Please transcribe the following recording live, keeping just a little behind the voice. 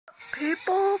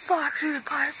people? Foxy the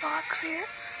Pie Fox here.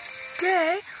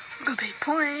 Today, we're going to be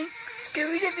playing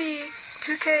WWE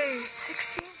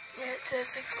 2K16. Yeah, it says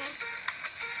 16.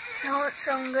 So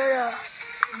I'm going to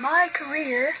My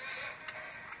Career.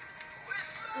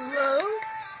 Load.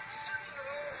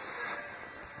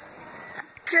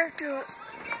 Character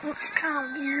looks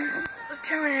kind of weird with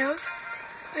Termanater.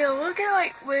 Yeah, look at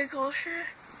like Wiggles here.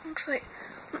 Looks like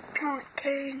kind of like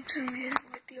Kane to me,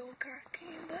 like the old car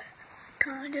Kane, but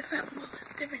kind of different with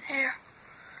different hair.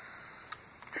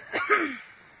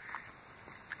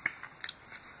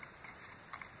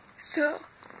 So,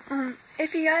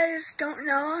 if you guys don't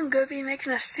know, I'm gonna be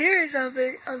making a series of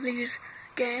this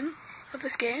game.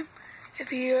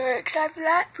 If you are excited for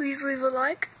that, please leave a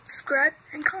like, subscribe,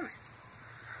 and comment.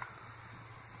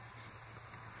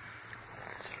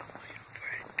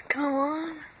 Come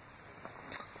on.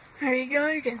 There you go.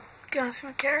 You can get on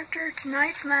my character.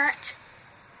 Tonight's match.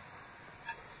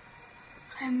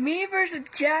 And me versus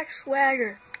Jack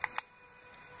Swagger.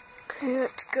 Okay,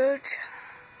 let's go.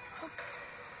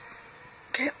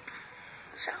 Okay.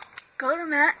 So, go to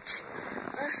match.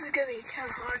 This is gonna be kind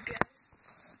of hard, guys.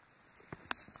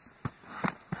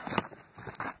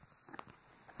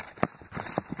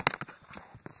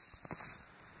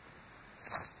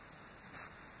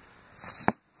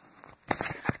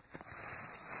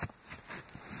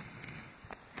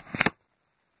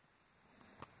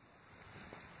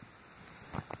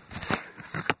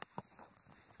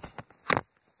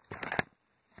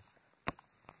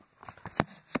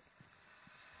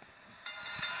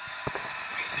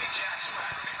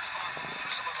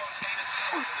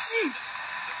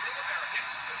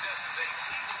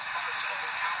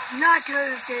 I'm not good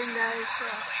at this game, guys, so.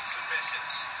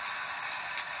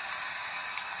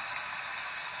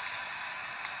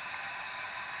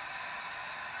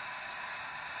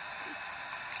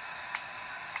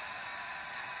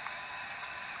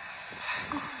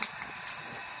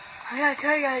 I gotta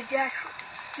tell you guys,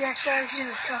 Jack Swagger is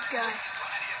a tough guy.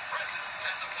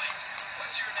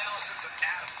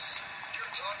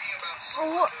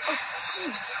 Oh,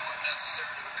 gee.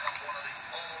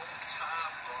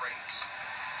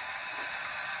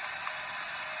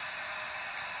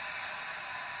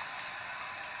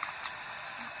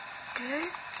 Okay.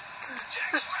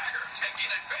 Jack Swagger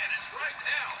taking advantage right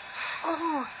now.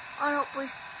 Oh, I don't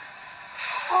please.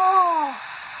 Oh,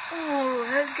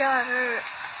 this got hurt.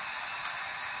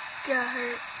 Got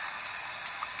hurt.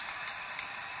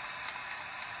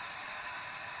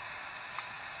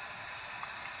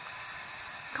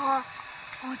 Come on.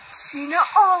 Oh, Cena.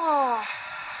 Oh.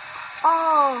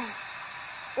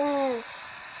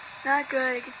 Not good.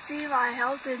 I can see my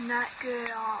health is not good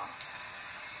at all.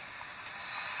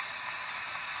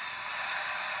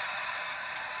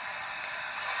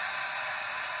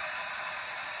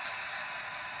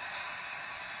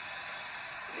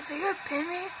 Is he gonna pin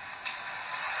me?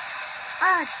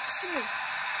 Ah, shit. It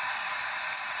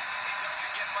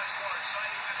doesn't get much more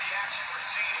exciting than the action we're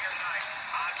seeing here tonight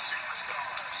on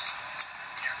Superstars.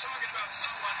 You're talking about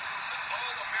someone who's an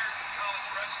all-American college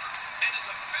wrestler and is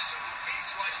a physical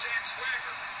beast like Jack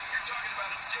Swagger. You're talking about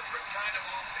a different kind of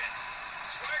offense.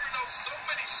 Swagger knows so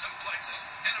many suplexes,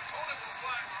 an opponent will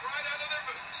fly right out of their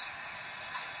boots.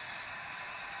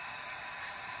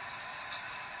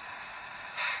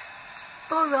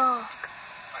 Bulldog.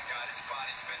 My God, his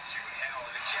body's been through hell,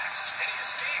 and he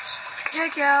escapes.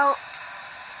 Kick out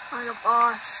like a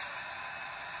boss.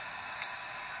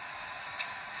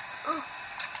 Oh.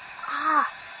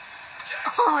 Ah.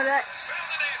 Oh, that.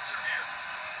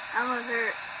 I'm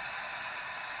hurt.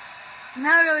 I'm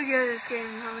not really good at this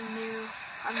game. I'm new.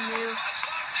 This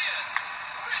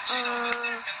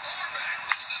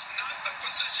is not the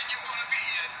position you want to be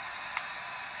in.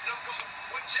 You know,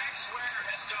 what Jack Swagger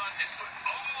has done is put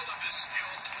all of his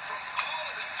skills from all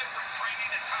of his different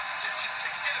training and competition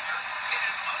together in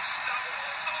an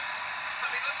unstoppable assault. I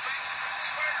mean, let's face it,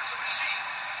 Swagger's a machine.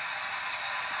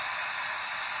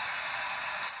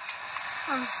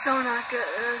 I'm so not good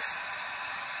at this.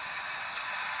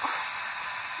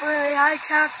 Oh, really, I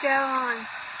tapped out on.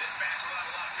 This match will have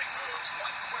a lot of big moves.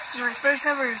 One question. It's my first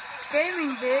ever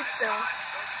gaming vid, so I'm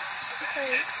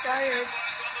pretty excited.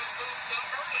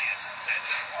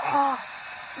 Oh,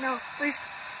 no, please.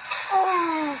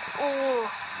 Oh.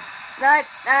 That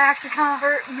actually kind of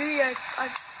hurt me. I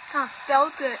kind of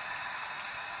felt it. This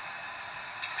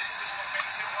is what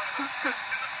makes it one of the best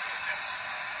in the business.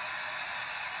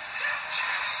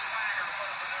 Jack Swagger, what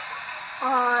a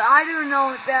maneuver. I don't know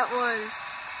what that was.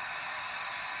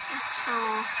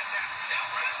 Oh.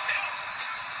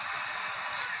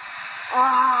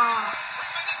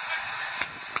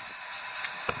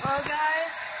 Well,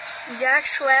 guys, Jack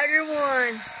Swagger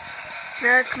won.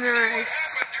 That's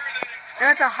nice.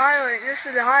 That's a highlight. This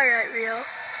is the highlight reel.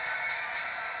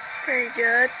 Very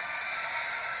good.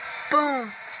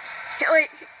 Boom. Wait.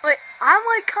 I'm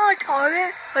like kind of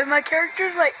taller. Like my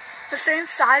character's like the same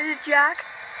size as Jack.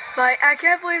 But I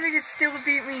can't believe he could still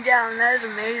beat me down. That is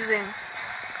amazing.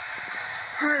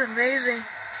 That is amazing.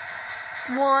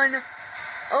 One.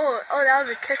 Oh, that was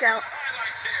a kick out.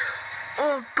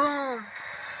 Oh, boom.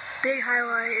 Big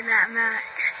highlight in that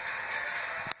match.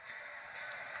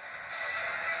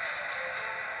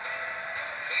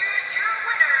 Here's your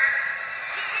winner.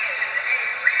 He is a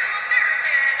real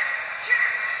American,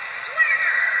 Jack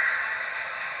Swagger.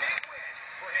 Big win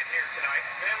for him here tonight.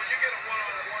 Man, when you get a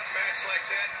one-on-one match like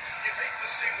that, you hate to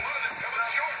see one of them coming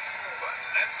short. But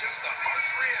that's just the harsh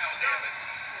reality of it.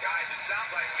 Guys, it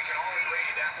sounds like we can all agree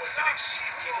that was an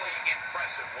extremely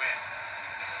impressive win.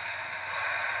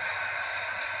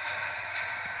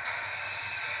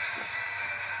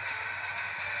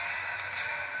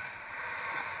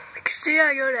 See,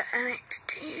 I go to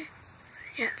NXT.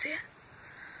 Can't see it.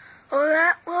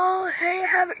 Well, there you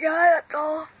have it, guys. That's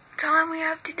all the time we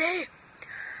have today.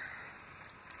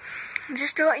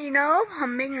 Just to let you know,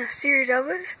 I'm making a series of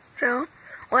it. So,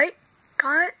 like,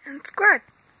 comment, and subscribe.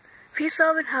 Peace,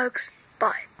 love, and hugs.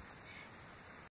 Bye.